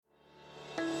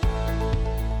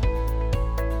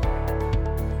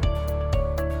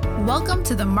Welcome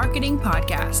to the Marketing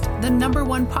Podcast, the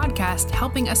 #1 podcast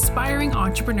helping aspiring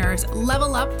entrepreneurs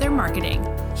level up their marketing.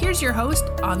 Here's your host,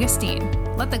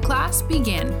 Augustine. Let the class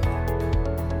begin.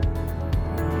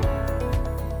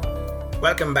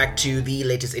 Welcome back to the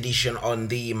latest edition on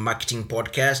the Marketing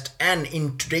Podcast. And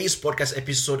in today's podcast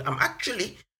episode, I'm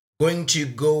actually going to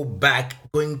go back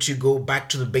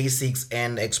to the basics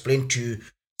and explain to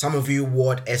some of you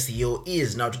what SEO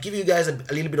is. Now, to give you guys a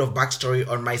little bit of backstory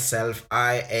on myself,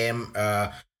 I am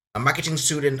a marketing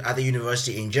student at the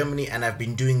university in Germany, and I've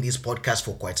been doing this podcast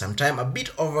for quite some time, a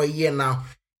bit over a year now,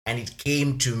 and it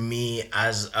came to me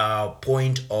as a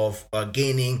point of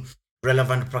gaining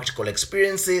relevant practical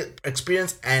experience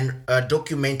and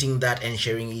documenting that and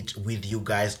sharing it with you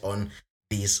guys on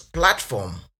this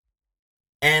platform.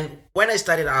 And when I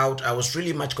started out, I was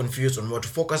really much confused on what to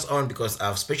focus on because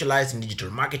I've specialized in digital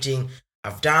marketing.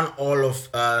 I've done all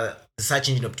of the search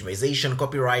engine optimization,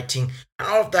 copywriting, and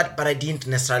all of that, but I didn't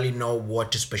necessarily know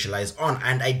what to specialize on.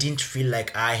 And I didn't feel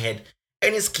like I had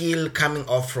any skill coming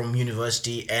off from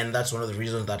university. And that's one of the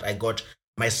reasons that I got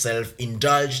myself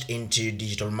indulged into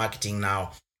digital marketing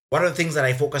now. One of the things that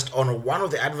I focused on, one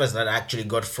of the advice that I actually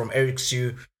got from Eric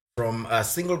Sue from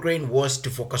Single Grain was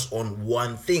to focus on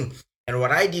one thing. And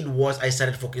what I did was I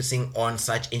started focusing on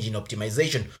search engine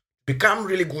optimization, become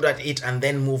really good at it, and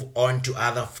then move on to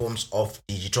other forms of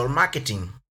digital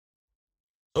marketing.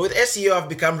 So with SEO, I've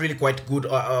become really quite good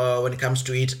when it comes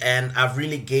to it, and I've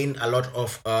really gained a lot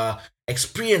of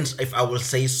experience, if I will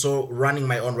say so, running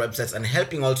my own websites and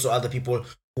helping also other people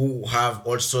who have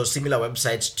also similar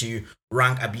websites to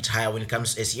rank a bit higher when it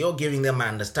comes to SEO, giving them an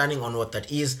understanding on what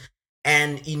that is.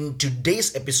 And in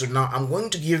today's episode now, I'm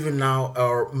going to give you now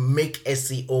or make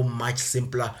SEO much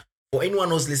simpler for anyone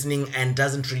who's listening and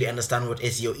doesn't really understand what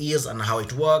SEO is and how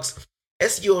it works.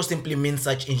 SEO simply means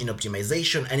search engine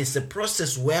optimization, and it's a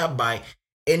process whereby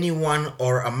anyone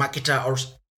or a marketer or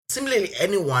similarly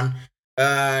anyone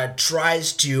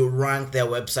tries to rank their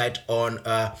website on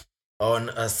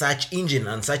a search engine,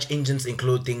 and search engines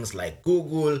include things like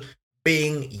Google,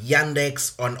 Bing,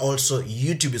 Yandex, and also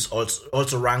YouTube is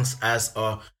also ranks as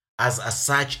a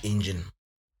search engine.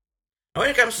 Now, when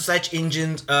it comes to search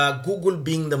engines, Google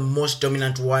being the most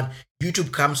dominant one,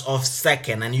 YouTube comes off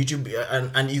second, and YouTube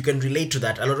and you can relate to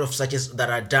that. A lot of searches that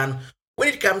are done when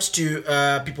it comes to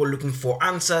people looking for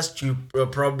answers to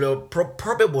probable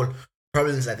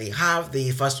problems that they have.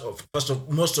 They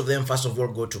most of them first of all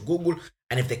go to Google,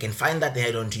 and if they can find that, they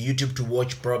head on to YouTube to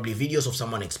watch probably videos of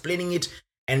someone explaining it.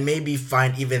 And maybe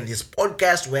find even this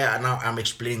podcast where now I'm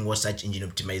explaining what search engine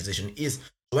optimization is.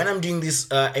 So when I'm doing this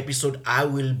episode, I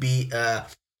will be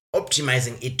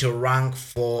optimizing it to rank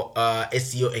for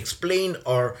SEO explained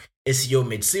or SEO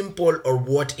made simple, or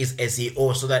what is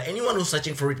SEO, so that anyone who's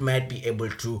searching for it might be able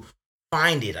to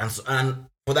find it. And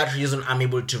for that reason, I'm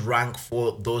able to rank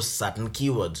for those certain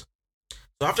keywords.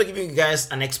 So after giving you guys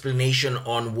an explanation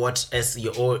on what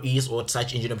SEO is, or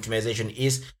search engine optimization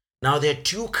is, now, there are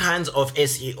two kinds of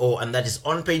SEO, and that is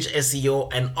on-page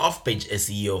SEO and off-page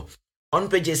SEO.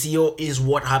 On-page SEO is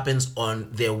what happens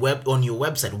on your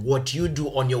website, what you do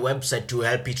on your website to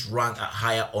help it rank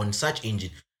higher on search engine.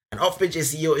 And off-page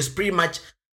SEO is pretty much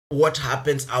what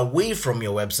happens away from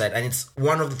your website, and it's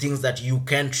one of the things that you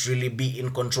can't really be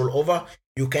in control over.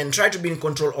 You can try to be in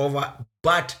control over,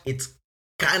 but it's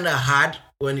kind of hard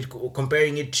when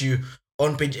comparing it to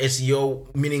on-page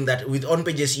SEO, meaning that with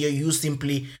on-page SEO, you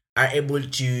simply are able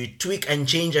to tweak and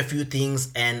change a few things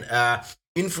and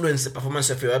influence the performance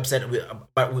of your website.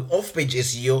 But with off-page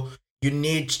SEO, you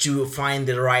need to find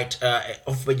the right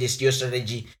off-page SEO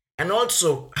strategy and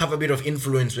also have a bit of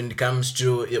influence when it comes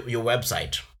to your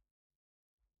website.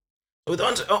 With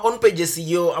on-page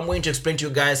SEO, I'm going to explain to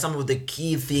you guys some of the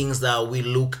key things that we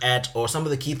look at, or some of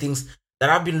the key things that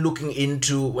I've been looking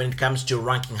into when it comes to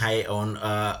ranking high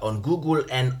on Google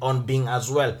and on Bing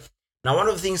as well. Now, one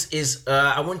of the things is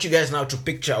I want you guys now to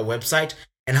picture a website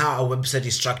and how a website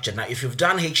is structured. Now, if you've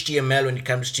done HTML when it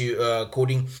comes to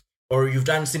coding, or you've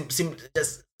done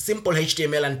just simple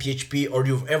HTML and PHP, or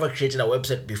you've ever created a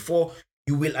website before,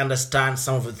 you will understand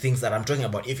some of the things that I'm talking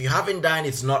about. If you haven't done,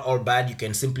 it's not all bad. You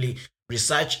can simply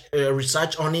research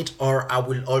on it, or I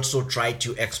will also try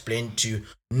to explain to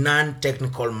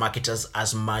non-technical marketers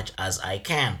as much as I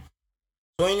can.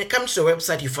 So when it comes to a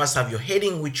website, you first have your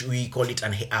heading, which we call it a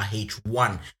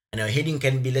H1. And a heading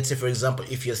can be, let's say, for example,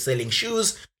 if you're selling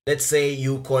shoes, let's say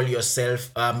you call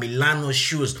yourself Milano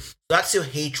shoes. That's your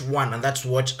H1, and that's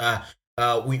what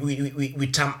we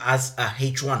term as a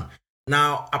H1.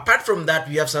 Now, apart from that,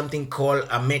 we have something called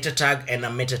a meta tag and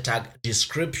a meta tag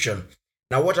description.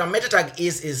 Now, what a meta tag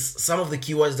is some of the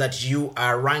keywords that you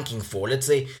are ranking for. Let's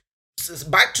say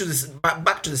back to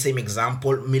the same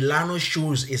example. Milano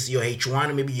shoes is your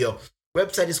H1. Maybe your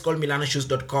website is called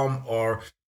milanoshoes.com, or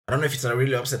I don't know if it's a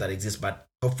real website that exists, but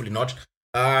hopefully not.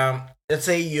 Let's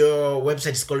say your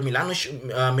website is called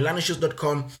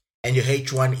milanoshoes.com and your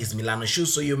H1 is Milano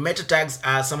shoes. So your meta tags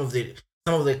are some of the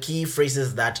key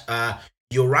phrases that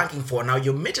you're ranking for. Now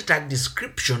your meta tag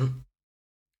description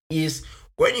is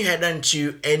when you head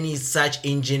onto any search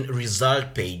engine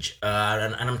result page,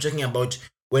 and I'm talking about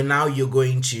when now you're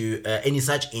going to any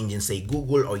search engine, say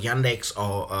Google or Yandex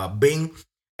or Bing,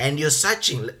 and you're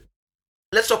searching.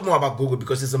 Let's talk more about Google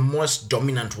because it's the most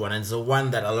dominant one and it's the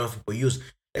one that a lot of people use.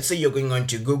 Let's say you're going on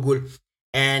to Google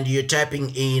and you're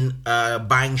typing in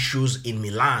buying shoes in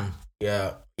Milan.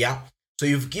 Yeah. So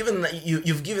you've given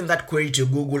that query to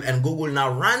Google, and Google now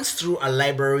runs through a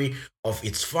library of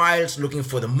its files looking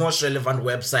for the most relevant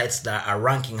websites that are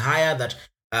ranking higher, that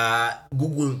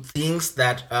Google thinks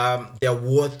that they're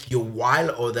worth your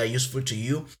while or they're useful to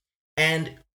you.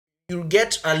 And you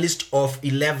get a list of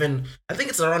 11, I think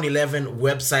it's around 11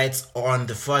 websites on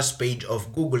the first page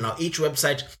of Google. Now, each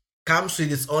website comes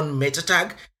with its own meta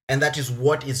tag, and that is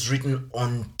what is written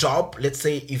on top. Let's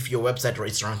say if your website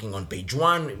is ranking on page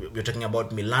 1, we're talking about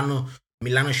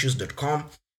milanoshoes.com.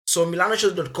 So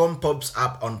milanoshoes.com pops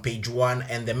up on page 1,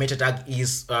 and the meta tag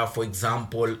is, for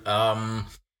example,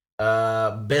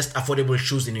 best affordable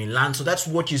shoes in Milan. So that's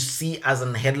what you see as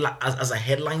a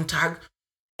headline tag.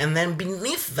 And then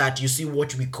beneath that, you see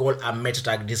what we call a meta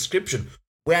tag description,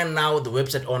 where now the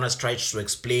website owners try to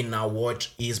explain now what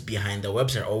is behind the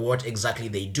website or what exactly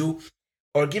they do,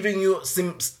 or giving you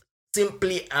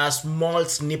simply a small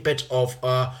snippet of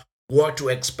what to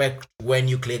expect when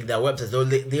you click their website. So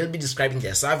they'll be describing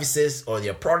their services or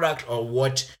their product or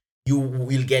what you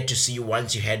will get to see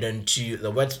once you head onto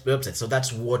the website. So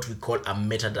that's what we call a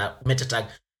meta tag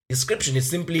description. It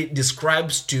simply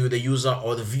describes to the user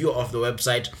or the viewer of the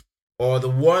website or the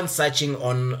one searching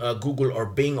on Google or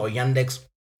Bing or Yandex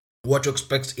what to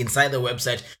expect inside the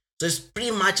website. So it's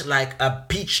pretty much like a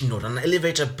pitch note, an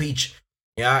elevator pitch.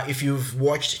 Yeah, if you've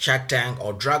watched Shark Tank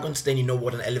or Dragon's Den, you know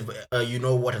what an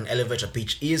elevator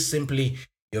pitch is. Simply,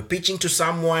 you're pitching to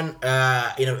someone,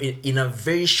 in a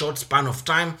very short span of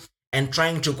time, and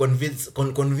trying to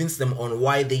convince them on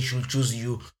why they should choose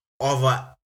you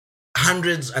over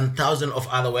hundreds and thousands of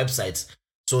other websites.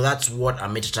 So that's what a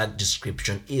meta tag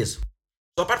description is.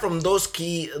 So apart from those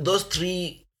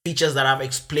three features that I've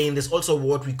explained, there's also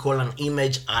what we call an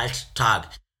image alt tag.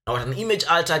 Now, what an image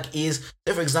alt tag is,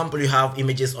 say for example, you have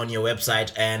images on your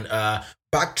website, and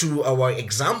back to our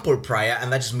example prior,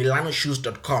 and that is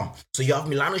milanoshoes.com. So you have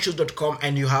milanoshoes.com,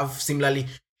 and you have similarly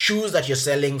shoes that you're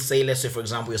selling. Say, let's say for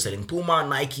example, you're selling Puma,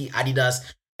 Nike,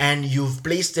 Adidas, and you've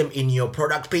placed them in your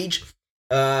product page.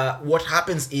 What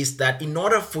happens is that in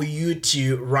order for you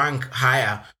to rank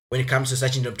higher when it comes to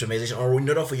search engine optimization, or in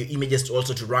order for your images to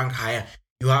also to rank higher,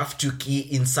 you have to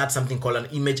insert something called an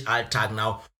image alt tag.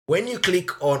 Now, when you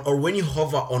click on or when you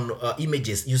hover on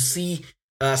images, you see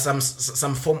some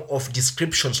form of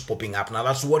descriptions popping up. Now,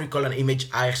 that's what we call an image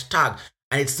alt tag,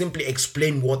 and it simply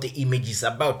explains what the image is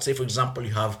about. Say, for example,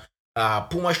 you have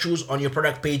Puma shoes on your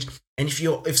product page, and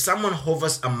if someone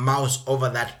hovers a mouse over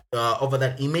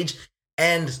that image,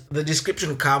 and the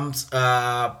description comes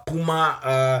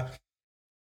Puma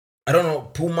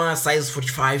size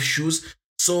 45 shoes.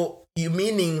 So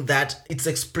meaning that it's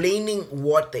explaining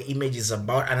what the image is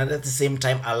about, and at the same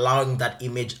time allowing that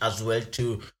image as well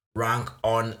to rank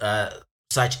on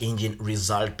search engine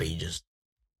result pages.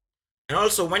 And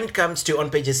also, when it comes to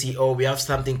on-page SEO, we have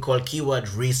something called keyword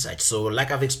research. So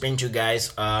like I've explained to you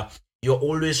guys, you're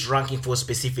always ranking for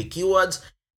specific keywords.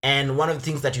 And one of the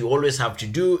things that you always have to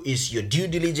do is your due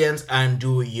diligence and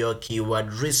do your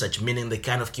keyword research, meaning the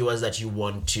kind of keywords that you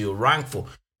want to rank for.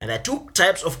 And there are two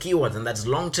types of keywords, and that's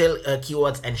long tail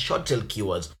keywords and short tail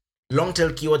keywords. Long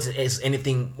tail keywords is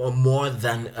anything more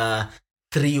than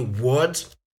 3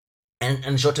 words,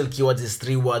 and short tail keywords is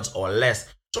 3 words or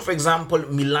less. So for example,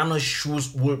 Milano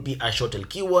shoes will be a short tail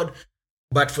keyword,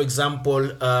 but for example,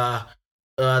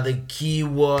 the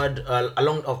keyword a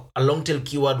long tail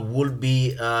keyword would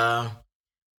be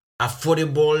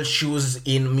affordable shoes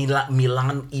in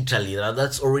Milan, Italy.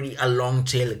 That's already a long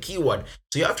tail keyword.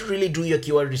 So you have to really do your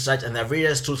keyword research, and there are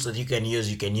various tools that you can use.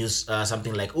 You can use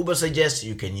something like Ubersuggest.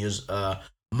 You can use Moz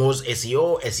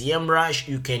SEO, SEMrush.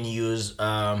 You can use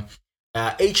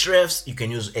Ahrefs. You can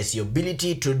use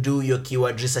SEObility to do your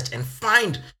keyword research and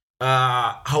find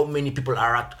how many people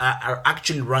are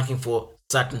actually ranking for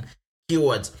certain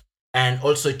keywords, and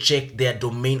also check their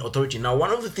domain authority. Now,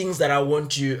 one of the things that I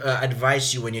want to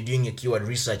advise you when you're doing your keyword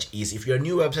research is, if you're a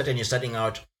new website and you're starting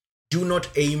out, do not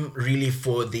aim really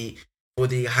for the for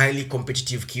the highly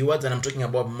competitive keywords, and I'm talking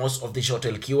about most of the short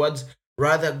tail keywords.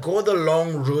 Rather, go the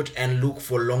long route and look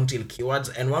for long tail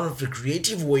keywords. And one of the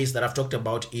creative ways that I've talked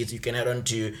about is you can head on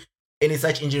to any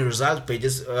search engine result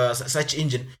pages, search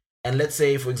engine, and let's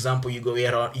say, for example, you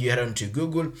head on to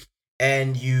Google,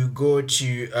 and you go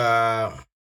to,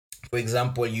 for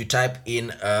example, you type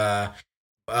in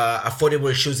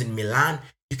affordable shoes in Milan.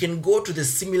 You can go to the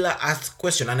similar asked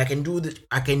question, and I can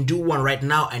do one right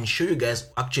now and show you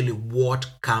guys actually what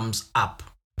comes up.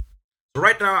 So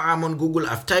right now I'm on Google.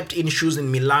 I've typed in shoes in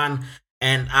Milan,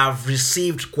 and I've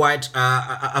received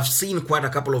I've seen quite a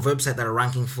couple of websites that are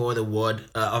ranking for the word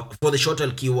for the short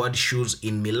tail keyword shoes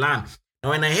in Milan. Now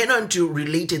when I head on to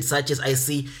related searches, I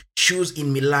see shoes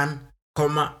in Milan,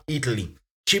 Italy,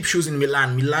 cheap shoes in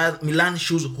Milan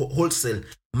shoes wholesale,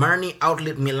 Marni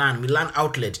outlet Milan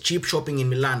outlet, cheap shopping in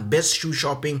Milan, best shoe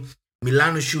shopping,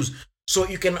 Milano shoes. So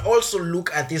you can also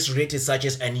look at these related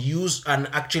searches and use and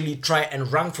actually try and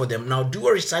rank for them. Now do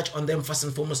a research on them first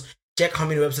and foremost. Check how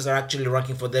many websites are actually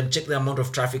ranking for them. Check the amount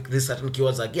of traffic these certain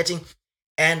keywords are getting,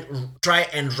 and try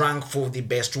and rank for the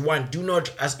best one. Do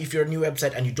not, as if you're a new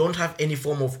website and you don't have any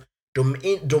form of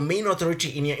domain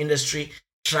authority in your industry,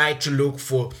 try to look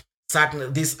for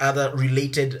certain these other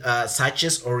related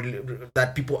searches or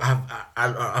that people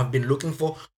have been looking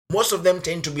for. Most of them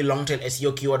tend to be long tail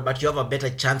SEO keyword, but you have a better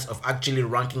chance of actually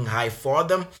ranking high for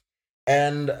them.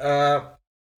 And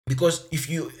because if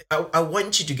you, I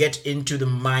want you to get into the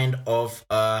mind of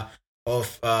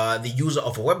the user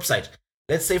of a website.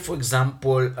 Let's say, for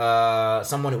example,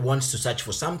 someone wants to search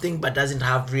for something but doesn't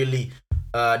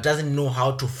doesn't know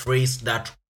how to phrase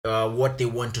that what they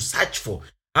want to search for.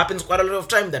 Happens quite a lot of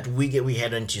time that we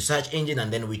head into search engine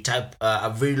and then we type a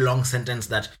very long sentence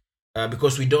that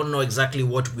because we don't know exactly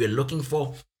what we're looking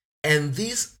for. And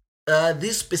these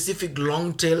specific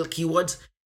long tail keywords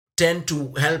tend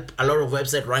to help a lot of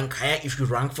websites rank higher if you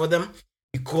rank for them.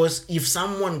 Because let's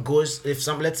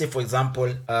say, for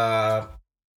example,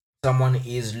 someone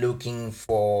is looking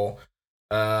for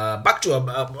back to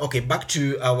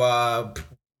our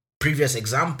previous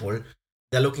example,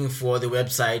 they're looking for the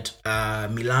website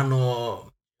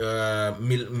Milano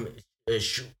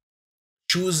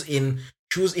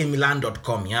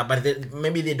shoesinmilan.com, yeah, but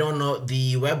maybe they don't know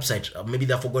the website, or maybe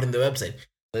they've forgotten the website.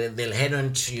 So they'll head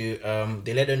on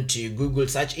to Google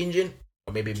search engine,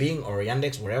 or maybe Bing or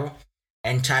Yandex, wherever,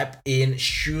 and type in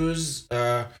shoes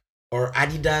or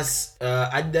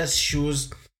Adidas shoes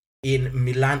in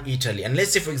Milan, Italy. And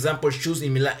let's say, for example,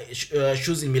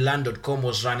 shoesinmilan.com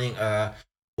was running a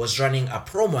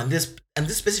promo, and this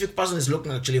specific person is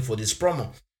looking actually for this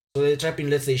promo. So they type in,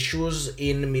 let's say, shoes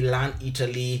in Milan,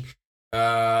 Italy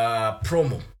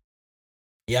promo.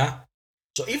 Yeah.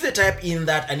 So if they type in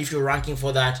that, and if you're ranking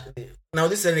for that, now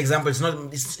this is an example. It's not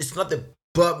the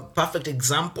perfect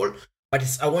example,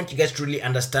 but I want you guys to really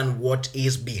understand what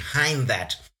is behind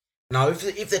that. Now,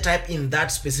 if they type in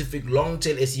that specific long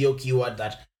tail SEO keyword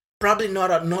that probably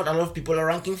not a lot of people are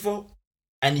ranking for,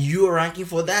 and you're ranking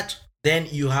for that, then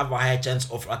you have a higher chance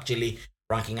of actually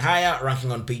ranking higher,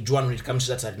 ranking on page 1 when it comes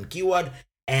to that certain keyword,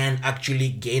 and actually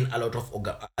gain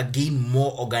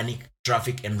more organic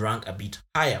traffic and rank a bit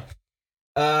higher.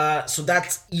 So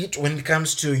that's it when it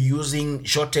comes to using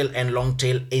short tail and long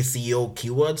tail SEO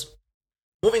keywords.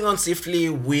 Moving on swiftly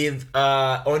with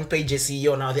on-page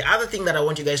SEO. Now, the other thing that I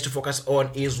want you guys to focus on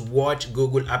is what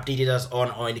Google updated us on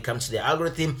when it comes to the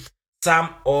algorithm. Some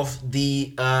of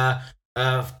the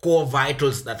core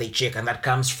vitals that they check, and that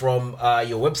comes from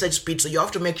your website speed. So you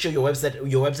have to make sure your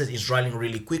website is running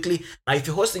really quickly. Now, if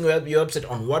you're hosting your website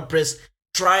on WordPress,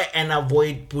 try and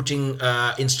avoid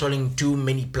installing too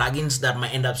many plugins that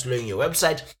might end up slowing your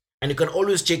website. And you can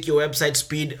always check your website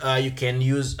speed. You can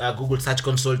use Google Search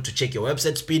Console to check your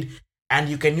website speed, and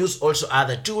you can use also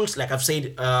other tools. Like I've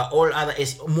said,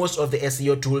 most of the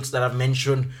SEO tools that I've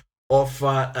mentioned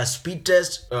offer a speed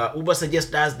test.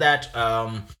 Ubersuggest does that.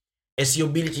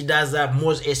 SEObility does that.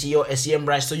 Most SEO,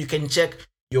 SEMrush. So you can check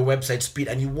your website speed,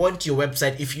 and you want your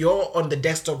website, if you're on the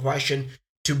desktop version,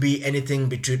 to be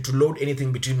to load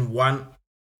anything between 1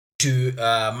 to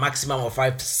maximum of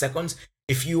 5 seconds.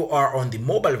 If you are on the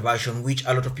mobile version, which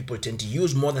a lot of people tend to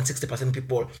use, more than 60%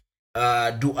 people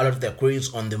do a lot of their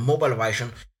queries on the mobile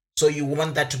version. So you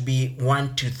want that to be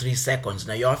 1 to 3 seconds.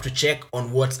 Now you have to check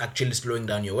on what's actually slowing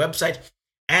down your website.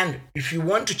 And if you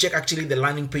want to check actually the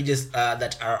landing pages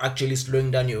that are actually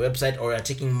slowing down your website or are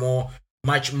taking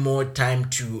much more time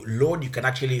to load, you can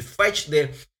actually fetch the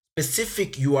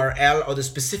specific URL or the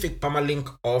specific permalink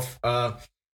of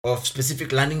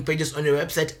specific landing pages on your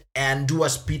website and do a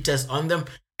speed test on them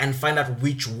and find out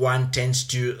which one tends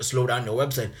to slow down your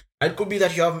website. It could be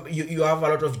that you have a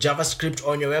lot of JavaScript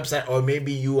on your website, or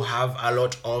maybe you have a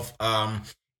lot of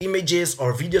images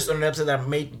or videos on your website that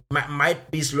might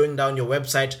be slowing down your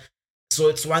website. So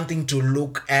it's one thing to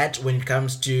look at when it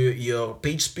comes to your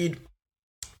page speed.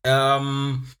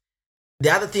 The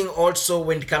other thing also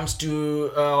when it comes to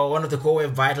one of the core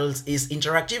web vitals is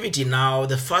interactivity. Now,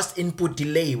 the first input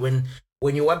delay when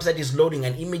your website is loading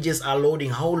and images are loading,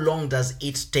 how long does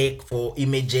it take for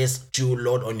images to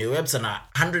load on your website? Now,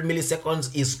 100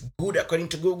 milliseconds is good according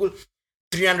to Google.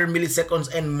 300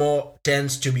 milliseconds and more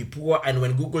tends to be poor. And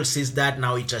when Google sees that,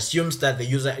 now it assumes that the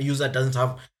user doesn't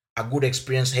have a good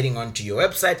experience heading onto your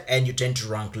website, and you tend to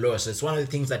rank lower. So it's one of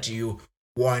the things that you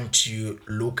want to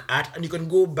look at, and you can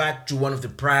go back to one of the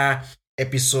prior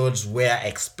episodes where I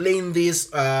explain this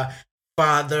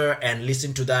further and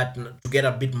listen to that to get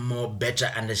a bit more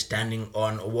better understanding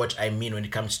on what I mean when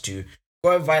it comes to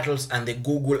core vitals and the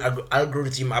Google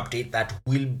algorithm update that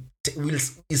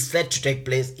is set to take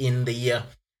place in the year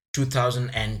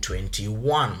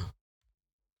 2021.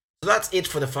 So that's it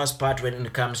for the first part when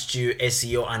it comes to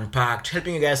SEO Unpacked,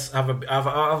 helping you guys have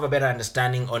a better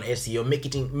understanding on SEO,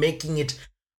 making it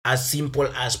as simple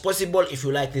as possible. If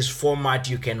you like this format,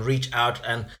 you can reach out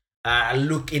and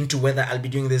look into whether I'll be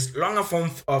doing this longer form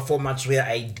formats where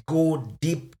I go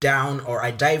deep down, or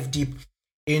I dive deep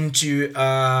into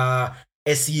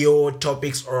SEO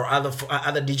topics or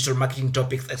other digital marketing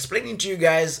topics, explaining to you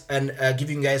guys and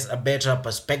giving you guys a better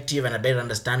perspective and a better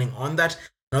understanding on that.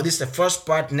 Now, this is the first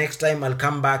part. Next time I'll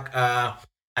come back.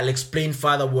 I'll explain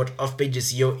further what off-page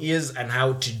SEO is and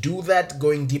how to do that,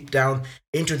 going deep down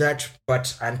into that.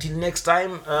 But until next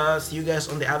time, see you guys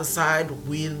on the other side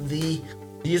with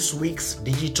this week's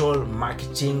digital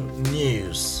marketing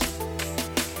news.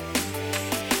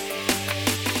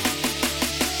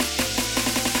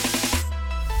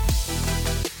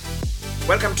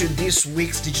 Welcome to this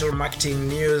week's digital marketing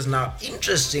news. Now,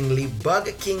 interestingly,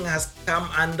 Burger King has come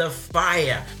under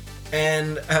fire,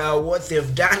 and what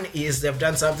they've done is they've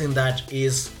done something that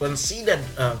is considered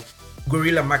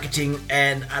guerrilla marketing,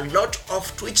 and a lot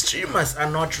of Twitch streamers are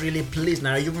not really pleased.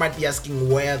 Now, you might be asking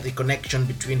where the connection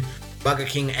between Burger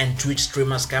King and Twitch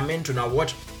streamers come into. Now,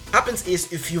 what happens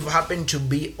is, if you happen to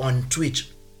be on Twitch,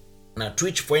 now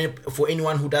Twitch, for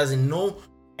anyone who doesn't know,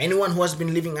 anyone who has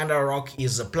been living under a rock,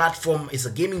 is a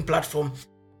gaming platform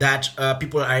that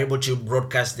people are able to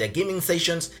broadcast their gaming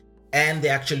sessions, and they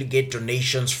actually get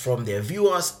donations from their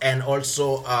viewers, and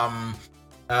also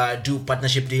do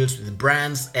partnership deals with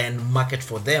brands and market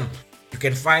for them. You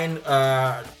can find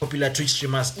popular Twitch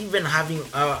streamers even having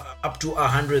up to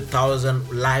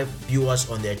 100,000 live viewers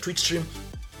on their Twitch stream,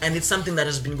 and it's something that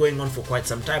has been going on for quite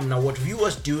some time. Now, what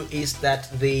viewers do is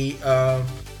that they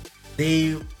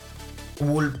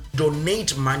will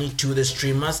donate money to the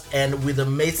streamers and with a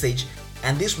message,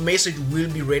 and this message will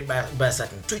be read by a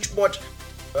certain Twitch bot,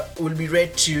 will be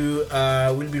read to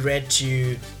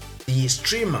the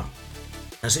streamer.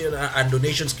 And so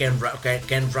donations can be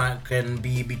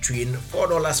between $4,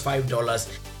 $5,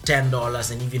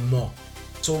 $10, and even more.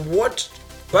 So what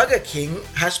Burger King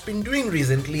has been doing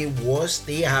recently was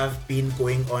they have been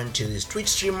going on to these Twitch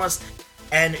streamers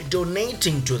and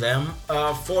donating to them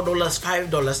 $4,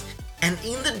 $5. And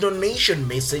in the donation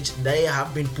message, they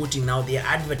have been putting now their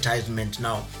advertisement.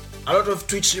 Now, a lot of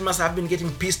Twitch streamers have been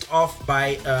getting pissed off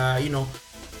by,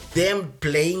 them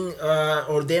playing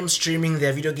or them streaming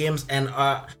their video games and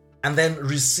then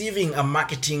receiving a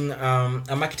marketing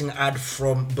ad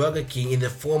from Burger King in the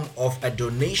form of a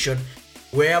donation,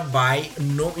 whereby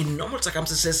in normal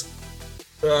circumstances,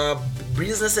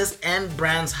 businesses and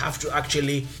brands have to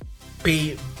actually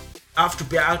pay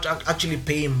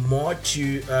more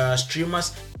to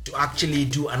streamers to actually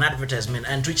do an advertisement,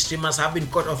 and Twitch streamers have been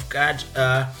caught off guard,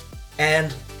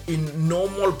 and in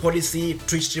normal policy,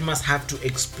 Twitch streamers have to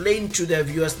explain to their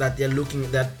viewers that they're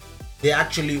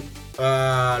actually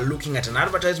looking at an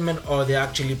advertisement, or they're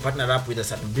actually partnered up with a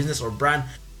certain business or brand.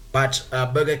 But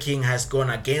Burger King has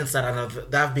gone against that, and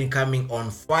they have been coming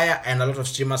on fire, and a lot of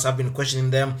streamers have been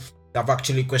questioning them. They've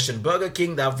actually questioned Burger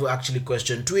King, they've actually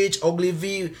questioned Twitch,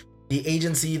 Ogilvy, the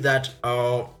agency that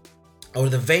or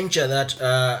the venture that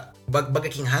Burger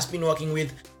King has been working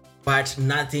with, but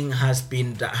nothing has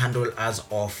been handled as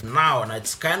of now. And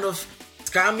it's kind of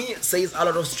scammy, says a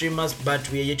lot of streamers, but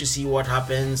we are yet to see what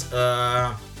happens.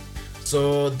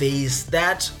 So there's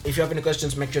that. If you have any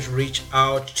questions, make sure to reach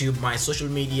out to my social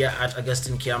media at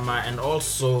Augustine Kiama, and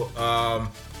also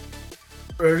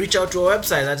reach out to our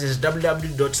website, that is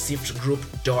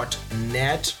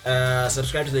www.siftgroup.net.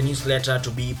 Subscribe to the newsletter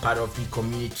to be part of the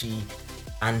community.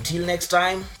 Until next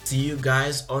time, see you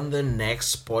guys on the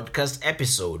next podcast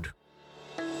episode.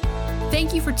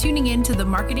 Thank you for tuning in to the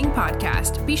Marketing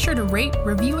Podcast. Be sure to rate,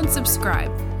 review, and subscribe.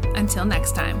 Until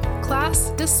next time,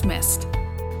 class dismissed.